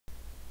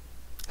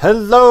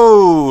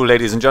Hello,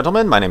 ladies and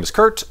gentlemen, my name is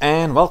Kurt,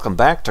 and welcome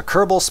back to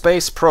Kerbal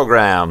Space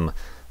Program,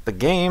 the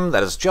game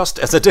that is just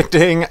as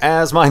addicting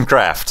as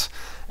Minecraft.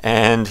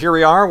 And here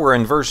we are, we're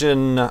in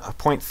version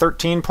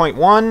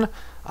 0.13.1.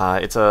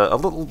 It's a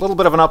little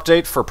bit of an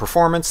update for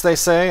performance, they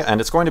say, and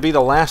it's going to be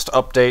the last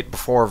update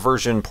before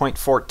version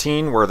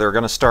 0.14, where they're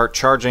going to start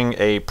charging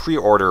a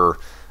pre-order.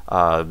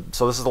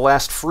 So this is the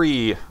last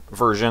free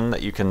version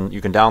that you can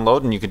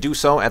download, and you can do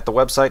so at the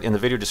website in the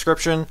video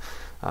description.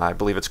 I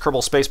believe it's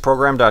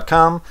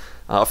KerbalSpaceProgram.com.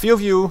 A few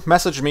of you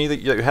messaged me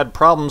that you had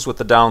problems with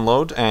the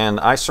download, and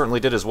I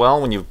certainly did as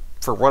well. When you,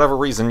 for whatever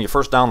reason, you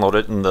first download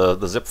it and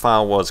the zip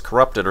file was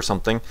corrupted or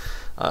something.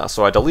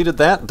 So I deleted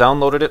that,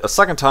 downloaded it a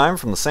second time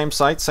from the same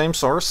site, same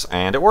source,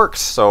 and it worked.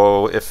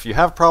 So if you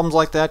have problems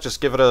like that, just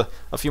give it a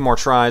few more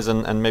tries,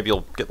 and maybe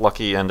you'll get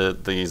lucky and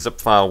the zip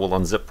file will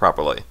unzip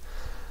properly.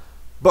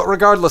 But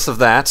regardless of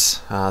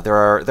that,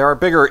 there are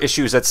bigger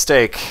issues at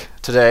stake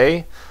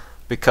today,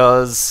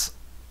 because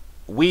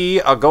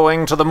we are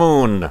going to the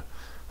moon.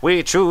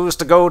 We choose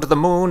to go to the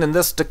moon in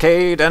this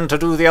decade and to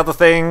do the other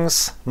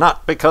things,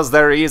 not because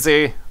they're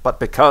easy, but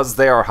because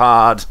they are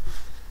hard.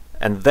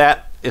 And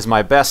that is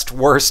my best,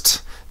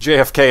 worst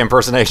JFK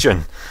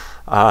impersonation.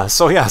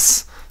 So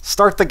yes,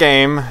 start the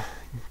game,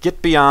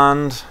 get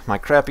beyond my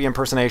crappy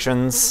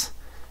impersonations,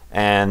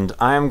 and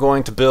I am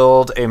going to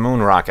build a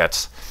moon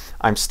rocket.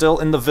 I'm still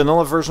in the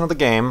vanilla version of the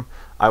game.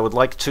 I would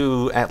like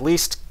to at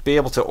least be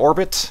able to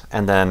orbit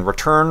and then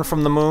return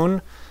from the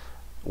moon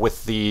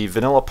with the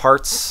vanilla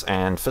parts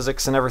and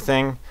physics and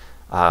everything.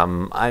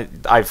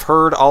 I've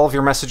heard all of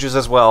your messages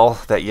as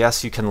well, that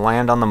yes, you can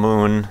land on the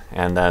moon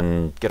and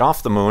then get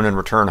off the moon and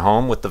return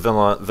home with the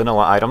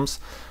vanilla items.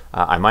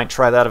 I might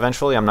try that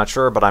eventually, I'm not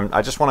sure, but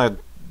I just want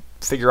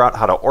to figure out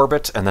how to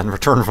orbit and then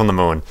return from the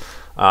moon.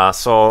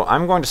 So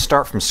I'm going to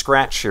start from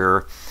scratch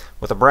here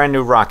with a brand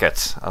new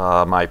rocket.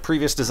 My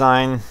previous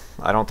design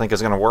I don't think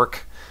is going to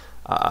work.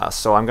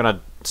 So I'm going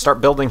to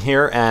start building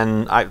here,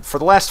 and for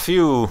the last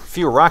few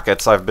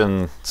rockets I've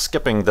been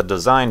skipping the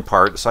design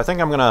part, so I think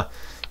I'm going to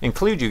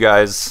include you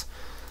guys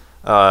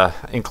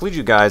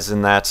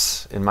in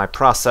my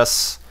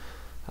process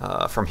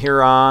from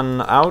here on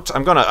out.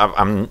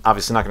 I'm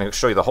obviously not going to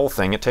show you the whole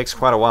thing. It takes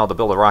quite a while to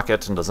build a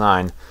rocket and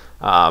design,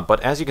 but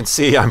as you can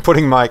see, I'm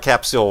putting my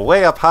capsule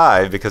way up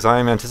high because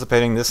I'm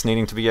anticipating this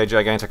needing to be a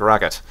gigantic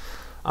rocket.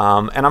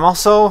 And I'm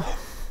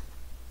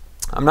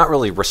not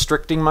really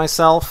restricting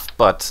myself,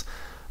 but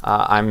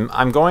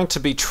I'm going to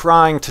be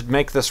trying to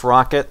make this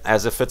rocket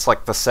as if it's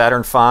like the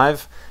Saturn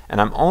V,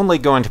 and I'm only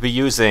going to be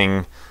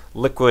using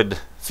liquid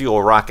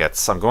fuel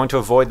rockets. I'm going to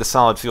avoid the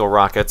solid fuel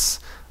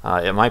rockets.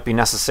 It might be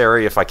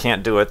necessary, if I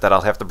can't do it, that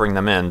I'll have to bring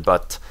them in,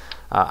 but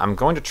I'm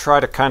going to try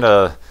to kind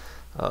of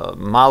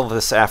model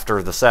this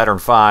after the Saturn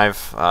V.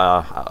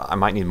 I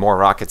might need more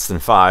rockets than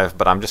 5,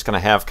 but I'm just going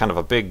to have kind of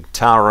a big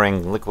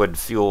towering liquid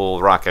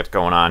fuel rocket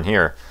going on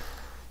here.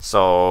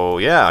 So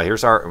yeah,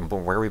 here's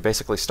where we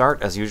basically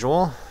start as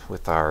usual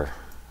with our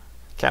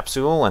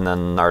capsule and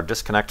then our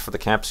disconnect for the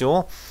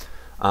capsule.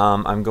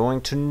 I'm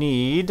going to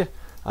need,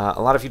 a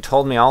lot of you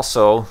told me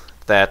also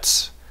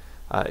that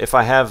if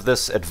I have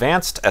this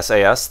advanced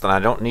SAS, then I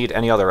don't need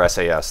any other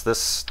SAS.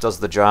 This does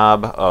the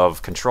job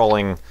of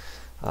controlling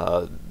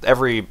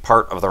every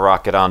part of the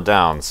rocket on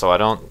down, so I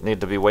don't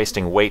need to be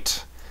wasting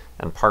weight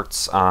and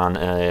parts on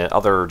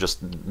other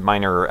just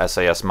minor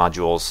SAS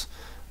modules.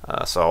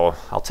 So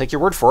I'll take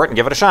your word for it and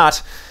give it a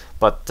shot.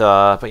 But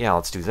yeah,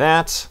 let's do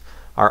that.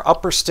 Our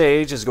upper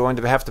stage is going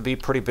to have to be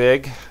pretty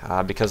big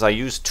because I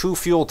used 2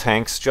 fuel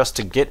tanks just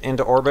to get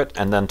into orbit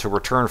and then to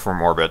return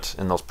from orbit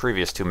in those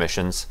previous 2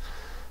 missions.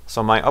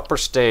 So my upper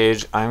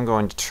stage I'm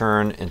going to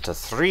turn into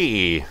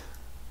 3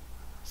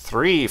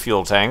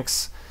 fuel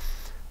tanks.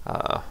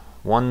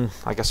 One,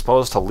 I guess,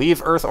 supposed to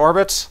leave Earth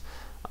orbit,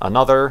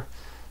 another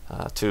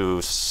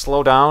to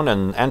slow down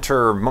and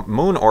enter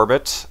moon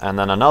orbit, and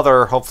then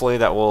another, hopefully,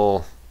 that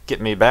will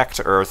get me back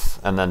to Earth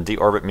and then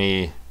deorbit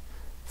me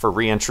for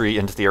re-entry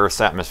into the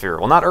Earth's atmosphere.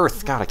 Well, not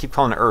Earth. God, I keep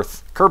calling it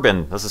Earth.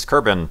 Kerbin. This is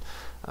Kerbin.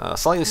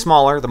 Slightly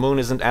smaller. The moon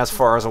isn't as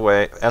far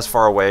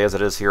away as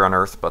it is here on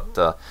Earth,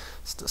 but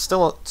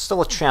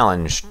still a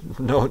challenge.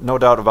 No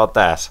doubt about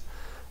that.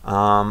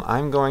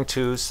 I'm going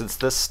to, since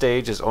this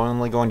stage is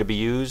only going to be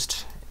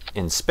used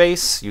in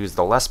space, use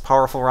the less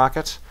powerful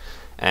rocket.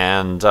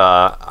 And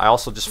I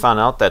also just found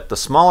out that the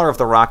smaller of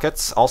the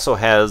rockets also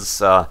has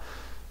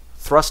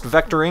thrust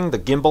vectoring, the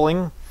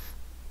gimbaling.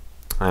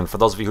 And for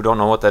those of you who don't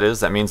know what that is,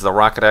 that means the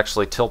rocket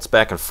actually tilts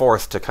back and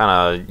forth to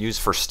kind of use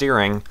for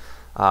steering.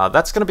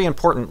 That's going to be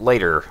important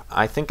later.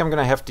 I think I'm going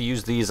to have to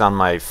use these on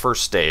my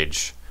first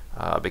stage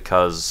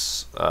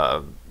because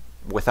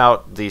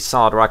without the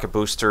solid rocket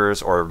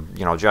boosters or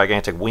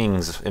gigantic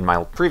wings in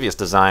my previous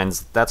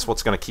designs, that's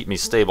what's going to keep me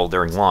stable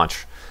during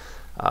launch.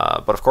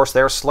 But of course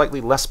they're slightly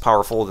less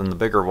powerful than the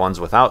bigger ones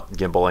without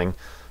gimbaling,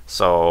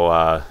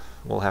 so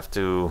we'll have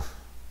to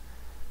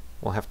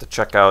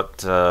check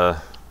out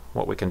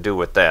what we can do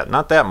with that.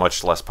 Not that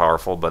much less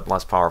powerful, but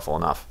less powerful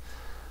enough.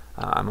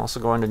 I'm also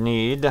going to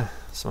need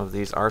some of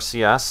these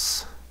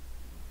RCS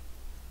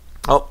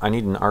Oh, I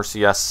need an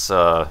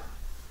RCS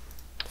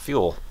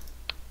fuel.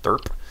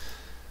 Derp.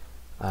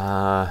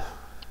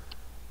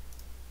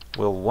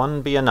 Will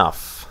one be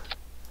enough?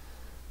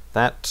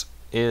 That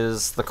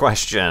is the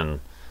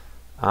question.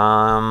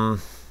 I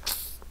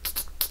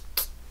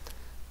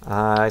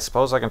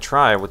suppose I can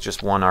try with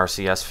just one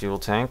RCS fuel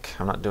tank.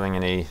 I'm not doing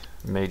any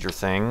major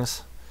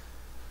things.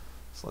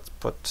 So let's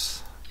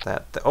put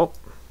that... oh!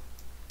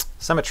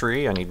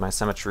 Symmetry. I need my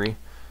symmetry.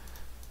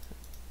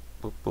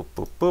 Boop, boop,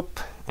 boop, boop.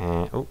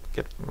 And, oh,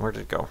 where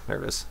did it go?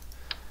 There it is.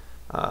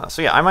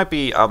 So yeah, I might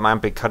be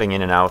cutting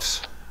in and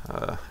out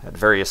at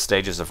various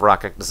stages of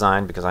rocket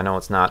design because I know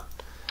it's not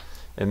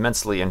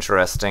immensely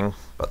interesting,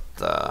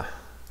 but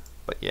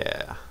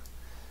yeah.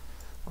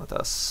 Let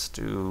us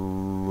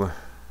do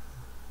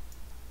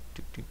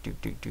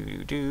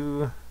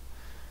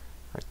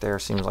right there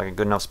seems like a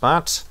good enough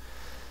spot.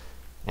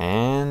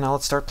 And now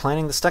let's start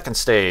planning the second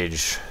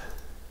stage.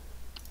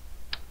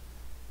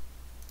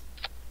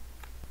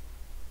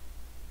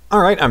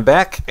 Alright, I'm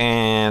back,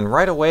 and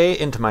right away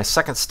into my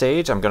second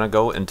stage I'm going to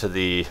go into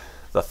the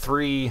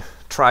 3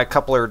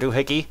 tri-coupler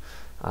doohickey,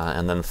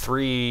 and then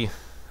 3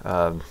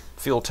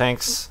 fuel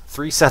tanks,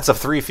 3 sets of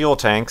 3 fuel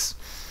tanks.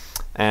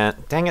 And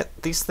dang it,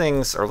 these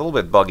things are a little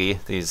bit buggy,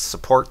 these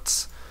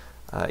supports.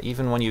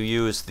 Even when you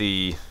use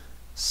the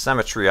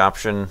symmetry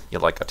option, you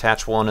like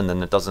attach one and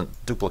then it doesn't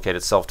duplicate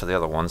itself to the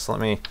other one. So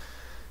let me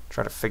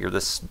try to figure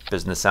this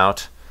business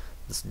out,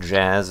 this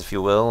jazz, if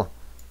you will.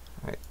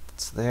 All right,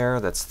 that's there,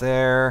 that's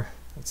there,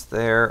 that's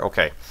there.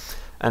 Okay,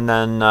 and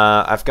then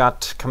I've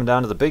got coming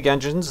down to the big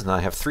engines, and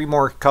I have 3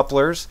 more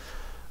couplers.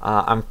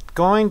 I'm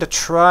going to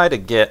try to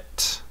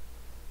get,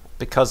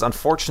 because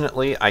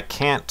unfortunately I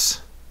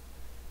can't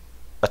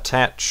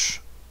attach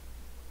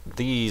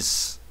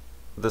these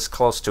this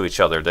close to each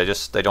other.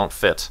 They don't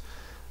fit.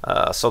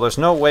 So there's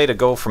no way to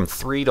go from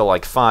 3 to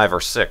like 5 or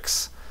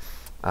 6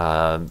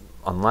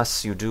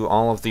 unless you do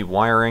all of the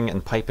wiring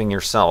and piping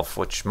yourself,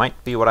 which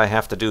might be what I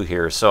have to do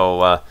here.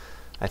 So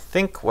I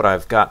think what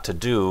I've got to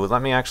do,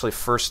 let me actually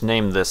first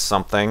name this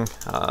something.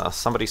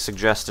 Somebody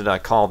suggested I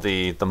call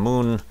the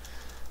moon,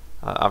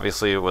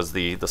 obviously it was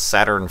the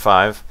Saturn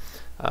V,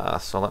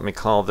 so let me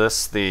call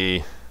this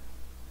the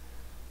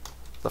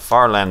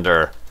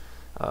Farlander.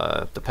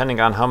 Depending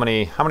on how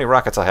many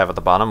rockets I have at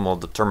the bottom will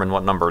determine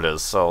what number it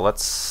is. So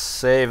let's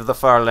save the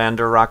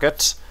Farlander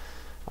rocket,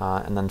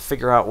 and then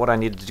figure out what I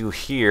need to do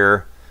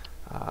here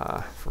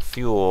for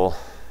fuel.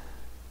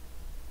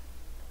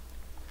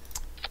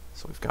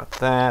 So we've got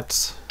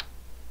that,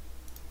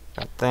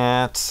 got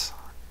that.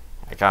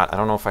 I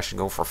don't know if I should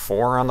go for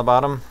 4 on the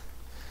bottom,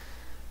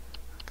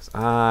 because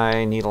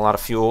I need a lot of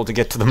fuel to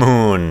get to the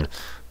moon.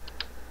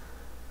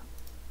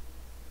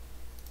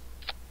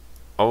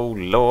 Oh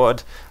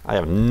Lord, I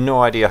have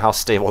no idea how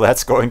stable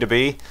that's going to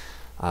be,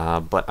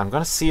 but I'm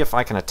going to see if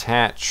I can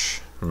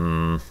attach,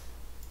 let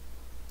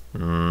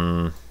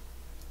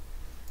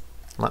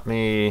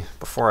me,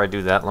 before I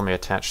do that, let me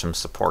attach some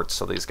supports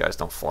so these guys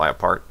don't fly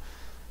apart.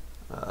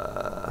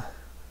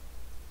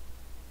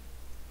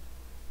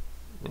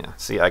 Yeah,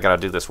 see, I got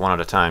to do this one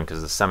at a time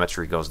because the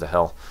symmetry goes to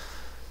hell.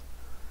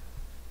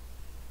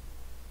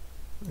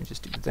 Let me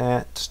just do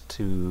that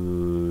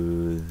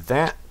to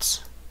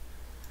that.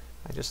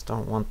 I just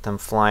don't want them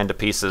flying to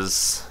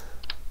pieces.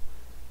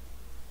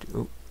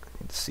 Ooh, I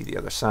need to see the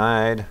other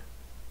side.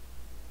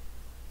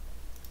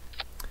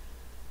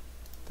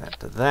 That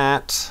to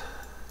that.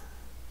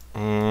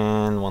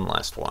 And one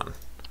last one.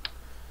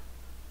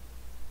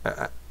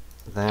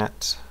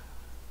 That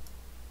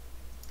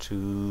to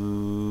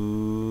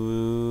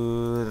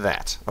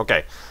that.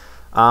 Okay.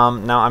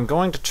 Now I'm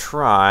going to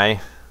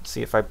try,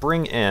 see if I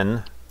bring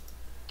in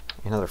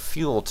another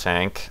fuel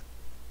tank,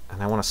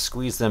 and I want to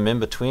squeeze them in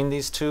between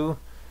these two,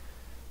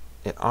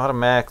 it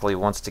automatically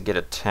wants to get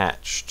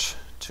attached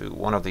to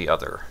one or the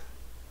other.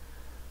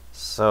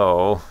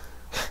 So,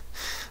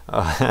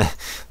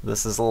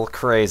 this is a little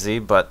crazy,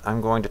 but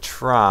I'm going to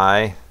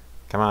try,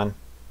 come on,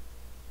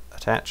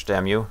 attach,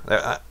 damn you,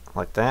 there,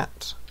 like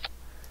that.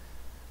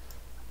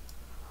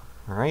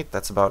 Alright,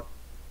 that's about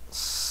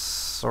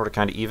sort of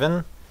kind of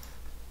even.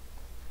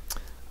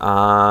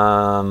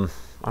 I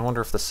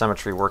wonder if the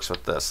symmetry works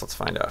with this. Let's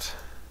find out.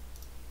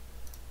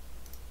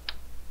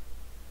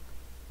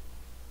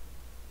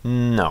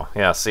 No.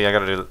 Yeah, see, I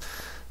gotta do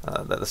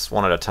this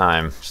one at a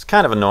time. It's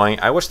kind of annoying.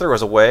 I wish there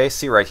was a way.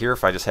 See right here,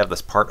 if I just have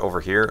this part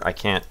over here, I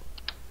can't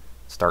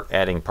start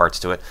adding parts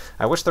to it.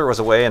 I wish there was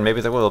a way, and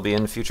maybe there will be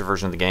in a future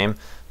version of the game,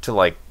 to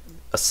like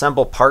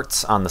assemble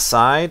parts on the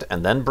side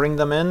and then bring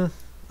them in.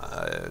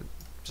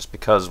 Just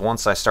because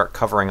once I start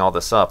covering all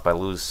this up, I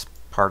lose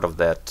part of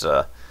that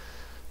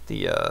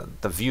the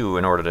view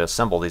in order to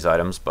assemble these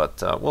items.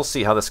 But we'll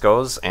see how this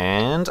goes,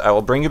 and I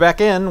will bring you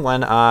back in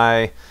when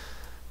I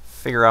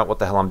figure out what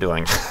the hell I'm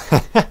doing.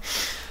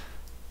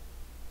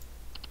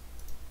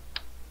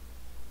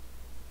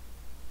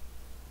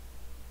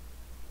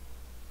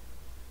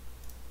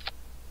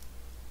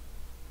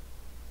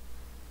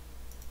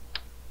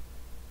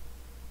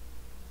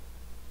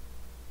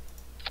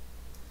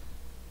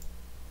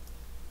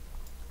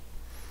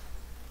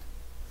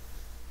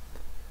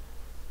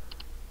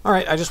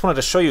 Alright, I just wanted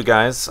to show you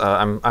guys,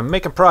 I'm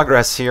making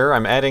progress here.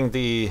 I'm adding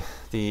the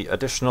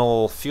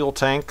additional fuel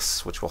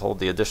tanks, which will hold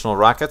the additional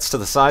rockets, to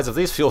the sides of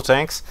these fuel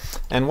tanks.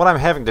 And what I'm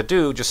having to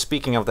do, just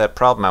speaking of that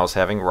problem I was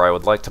having where I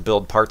would like to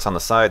build parts on the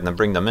side and then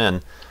bring them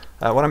in,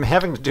 what I'm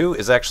having to do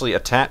is actually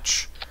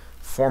attach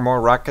 4 more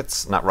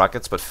rockets, not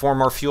rockets, but 4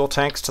 more fuel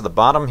tanks to the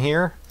bottom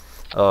here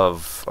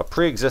of a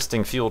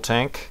pre-existing fuel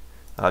tank,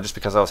 just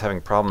because I was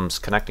having problems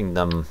connecting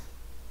them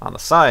on the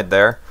side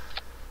there.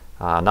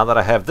 Now that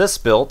I have this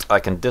built,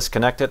 I can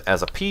disconnect it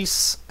as a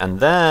piece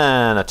and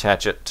then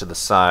attach it to the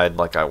side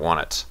like I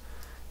want it,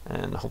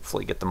 and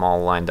hopefully get them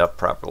all lined up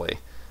properly.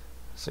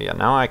 So yeah,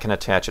 now I can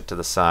attach it to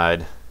the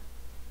side,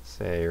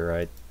 say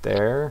right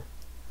there.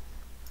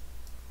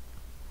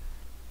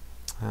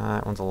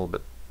 That one's a little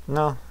bit,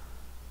 no,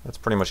 that's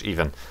pretty much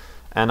even.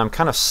 And I'm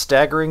kind of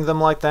staggering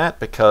them like that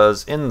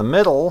because in the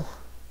middle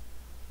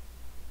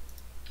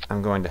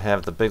I'm going to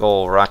have the big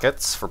old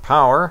rockets for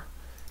power.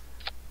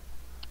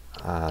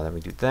 Then we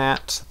do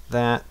that,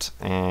 that,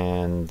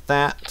 and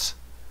that.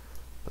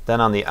 But then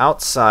on the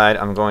outside,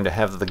 I'm going to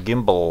have the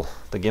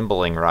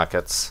gimbaling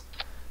rockets,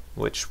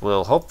 which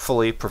will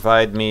hopefully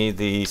provide me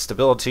the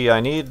stability I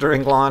need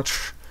during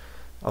launch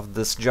of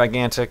this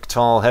gigantic,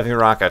 tall, heavy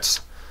rocket.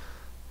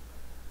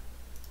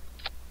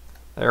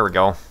 There we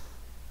go.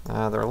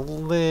 They're a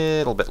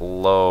little bit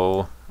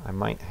low. I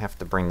might have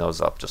to bring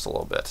those up just a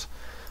little bit.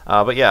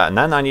 But yeah, and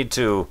then I need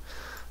to...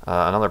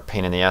 another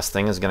pain in the ass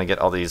thing is going to get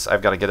all these,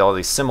 I've got to get all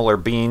these similar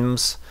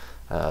beams,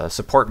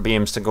 support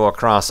beams to go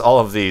across all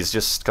of these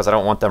just because I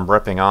don't want them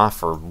ripping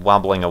off or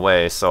wobbling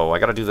away, so I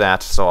got to do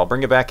that. So I'll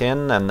bring it back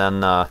in, and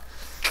then I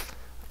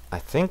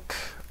think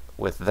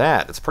with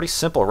that, it's a pretty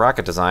simple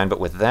rocket design, but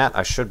with that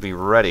I should be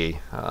ready.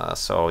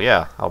 So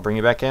yeah, I'll bring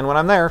you back in when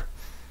I'm there.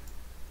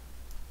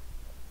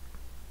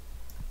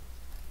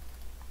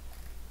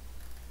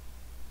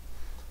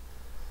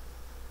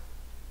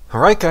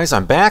 Alright guys,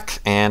 I'm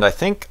back, and I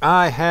think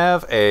I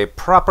have a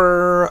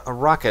proper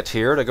rocket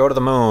here to go to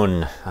the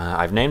moon.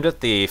 I've named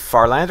it the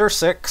Farlander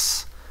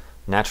VI,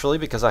 naturally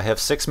because I have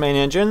 6 main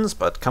engines,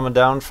 but coming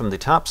down from the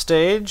top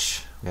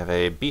stage, we have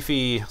a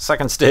beefy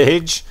second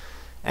stage,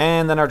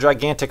 and then our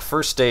gigantic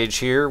first stage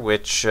here,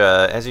 which,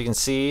 as you can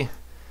see,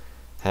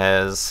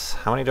 has,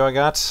 how many do I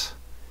got?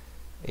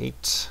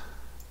 8,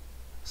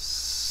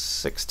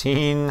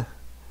 16,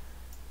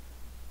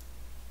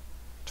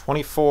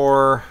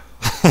 24...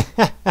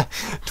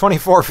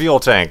 24 fuel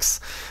tanks,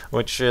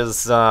 which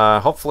is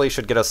hopefully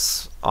should get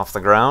us off the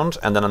ground.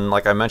 And then,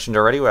 like I mentioned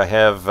already, I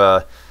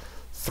have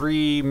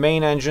 3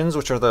 main engines,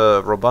 which are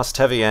the robust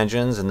heavy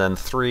engines, and then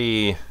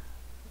 3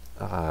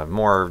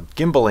 more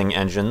gimbaling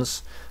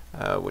engines,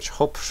 which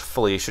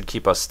hopefully should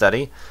keep us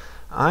steady.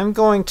 I'm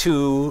going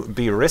to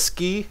be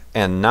risky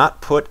and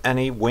not put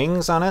any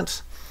wings on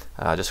it,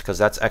 just because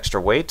that's extra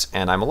weight,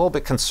 and I'm a little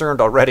bit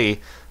concerned already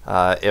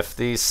if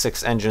these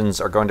 6 engines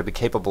are going to be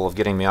capable of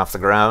getting me off the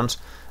ground.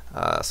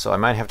 So I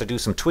might have to do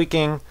some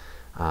tweaking.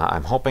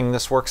 I'm hoping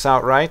this works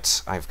out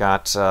right. I've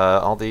got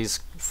all these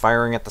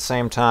firing at the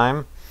same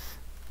time.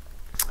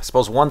 I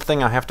suppose one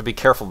thing I have to be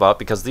careful about,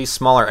 because these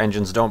smaller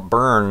engines don't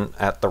burn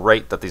at the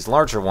rate that these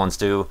larger ones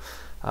do,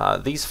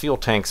 these fuel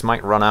tanks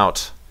might run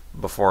out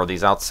before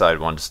these outside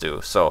ones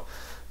do. So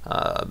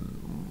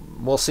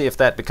we'll see if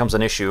that becomes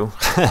an issue.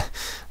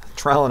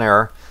 Trial and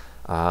error.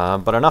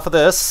 But enough of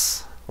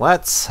this.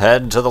 Let's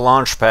head to the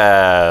launch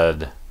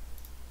pad.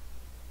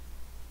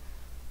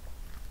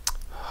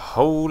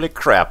 Holy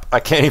crap,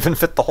 I can't even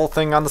fit the whole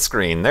thing on the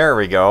screen. There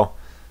we go.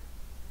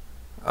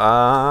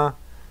 A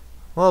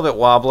little bit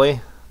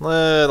wobbly.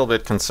 Little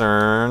bit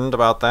concerned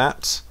about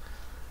that.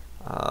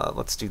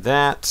 Let's do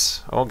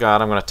that. Oh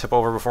god, I'm going to tip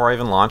over before I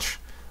even launch.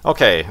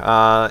 Okay,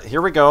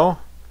 here we go.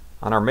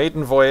 On our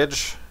maiden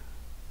voyage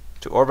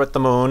to orbit the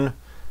moon. I'm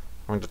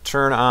going to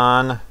turn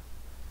on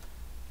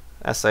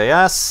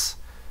SAS.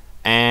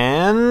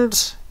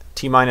 And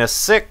T-minus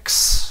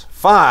 6,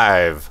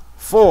 5,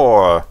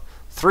 4,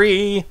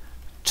 3,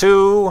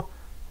 2,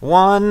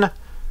 1.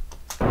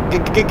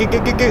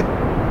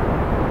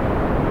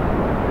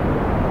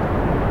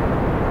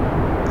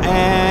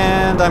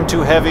 And I'm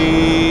too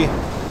heavy.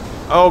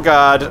 Oh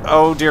god,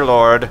 oh dear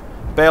lord.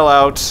 Bail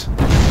out.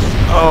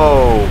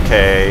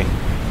 Okay.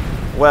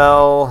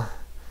 Well,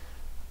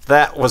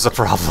 that was a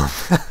problem.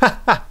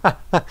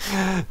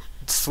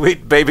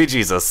 Sweet baby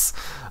Jesus.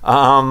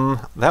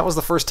 That was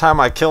the first time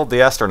I killed the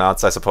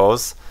astronauts, I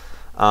suppose.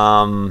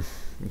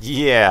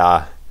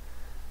 Yeah.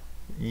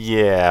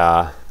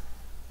 Yeah.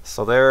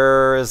 So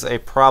there is a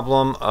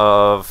problem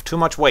of too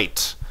much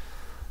weight.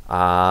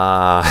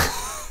 Back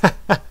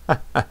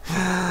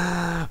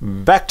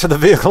to the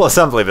vehicle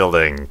assembly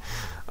building.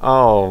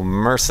 Oh,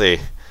 mercy.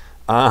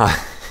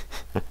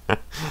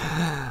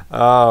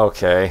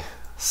 Okay.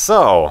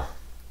 So,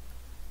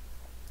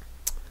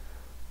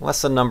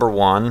 lesson number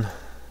 1.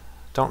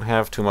 Don't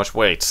have too much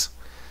weight.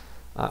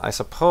 I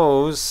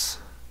suppose...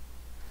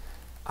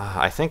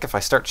 I think if I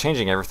start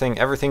changing everything,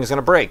 everything's going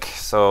to break.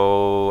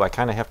 So I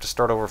kind of have to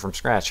start over from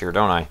scratch here,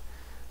 don't I?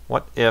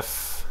 What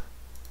if...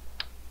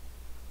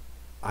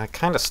 I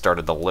kind of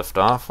started the lift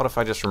off. What if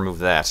I just remove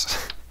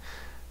that?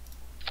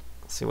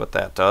 Let's see what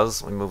that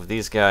does. We move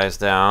these guys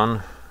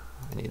down.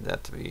 I need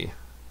that to be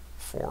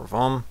 4 of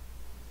them.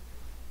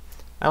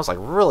 I was like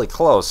really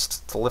close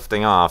to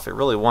lifting off. It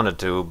really wanted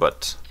to,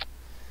 but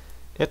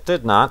it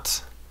did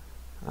not.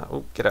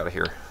 Oh, get out of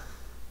here.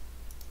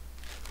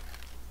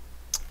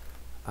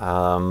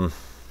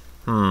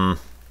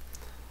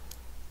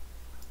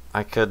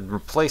 I could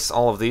replace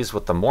all of these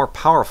with the more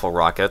powerful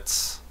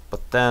rockets,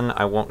 but then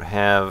I won't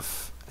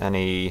have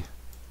any...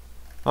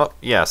 Oh,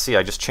 yeah, see,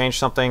 I just changed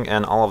something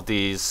and all of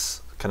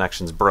these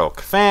connections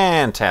broke.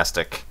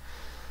 Fantastic!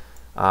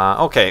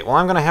 Okay, well,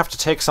 I'm going to have to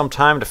take some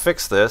time to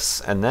fix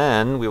this, and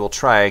then we will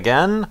try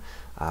again.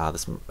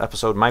 This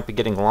episode might be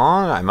getting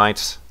long. I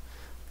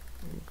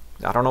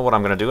don't know what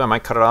I'm going to do. I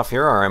might cut it off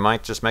here, or I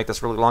might just make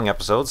this a really long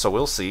episode, so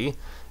we'll see.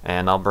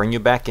 And I'll bring you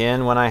back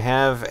in when I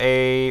have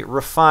a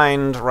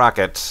refined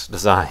rocket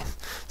design.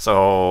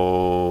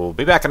 So,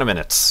 be back in a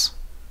minute.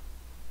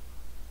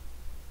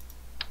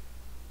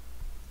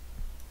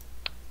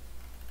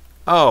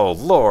 Oh,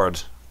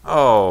 Lord.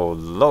 Oh,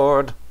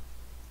 Lord.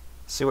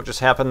 See what just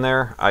happened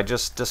there? I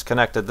just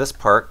disconnected this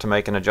part to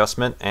make an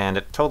adjustment, and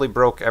it totally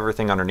broke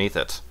everything underneath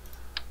it.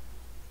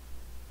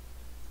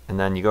 And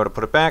then you go to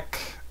put it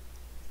back,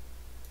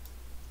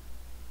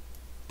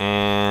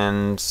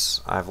 and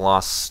I've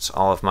lost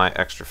all of my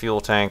extra fuel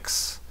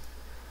tanks.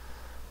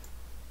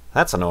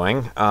 That's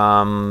annoying.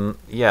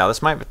 Yeah,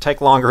 this might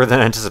take longer than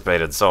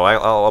anticipated, so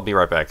I'll be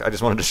right back. I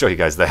just wanted to show you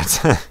guys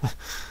that.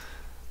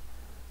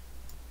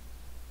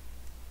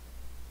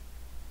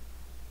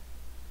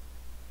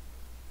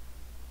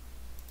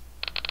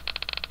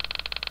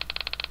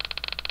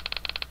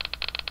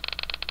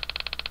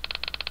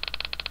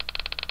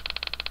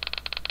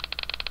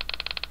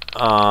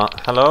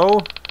 Hello?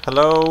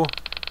 Hello?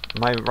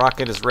 My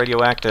rocket is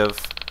radioactive.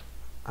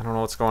 I don't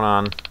know what's going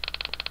on.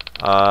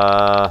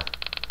 I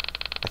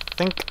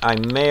think I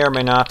may or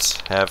may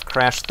not have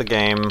crashed the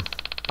game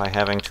by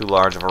having too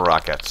large of a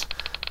rocket.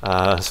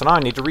 So now I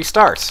need to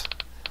restart.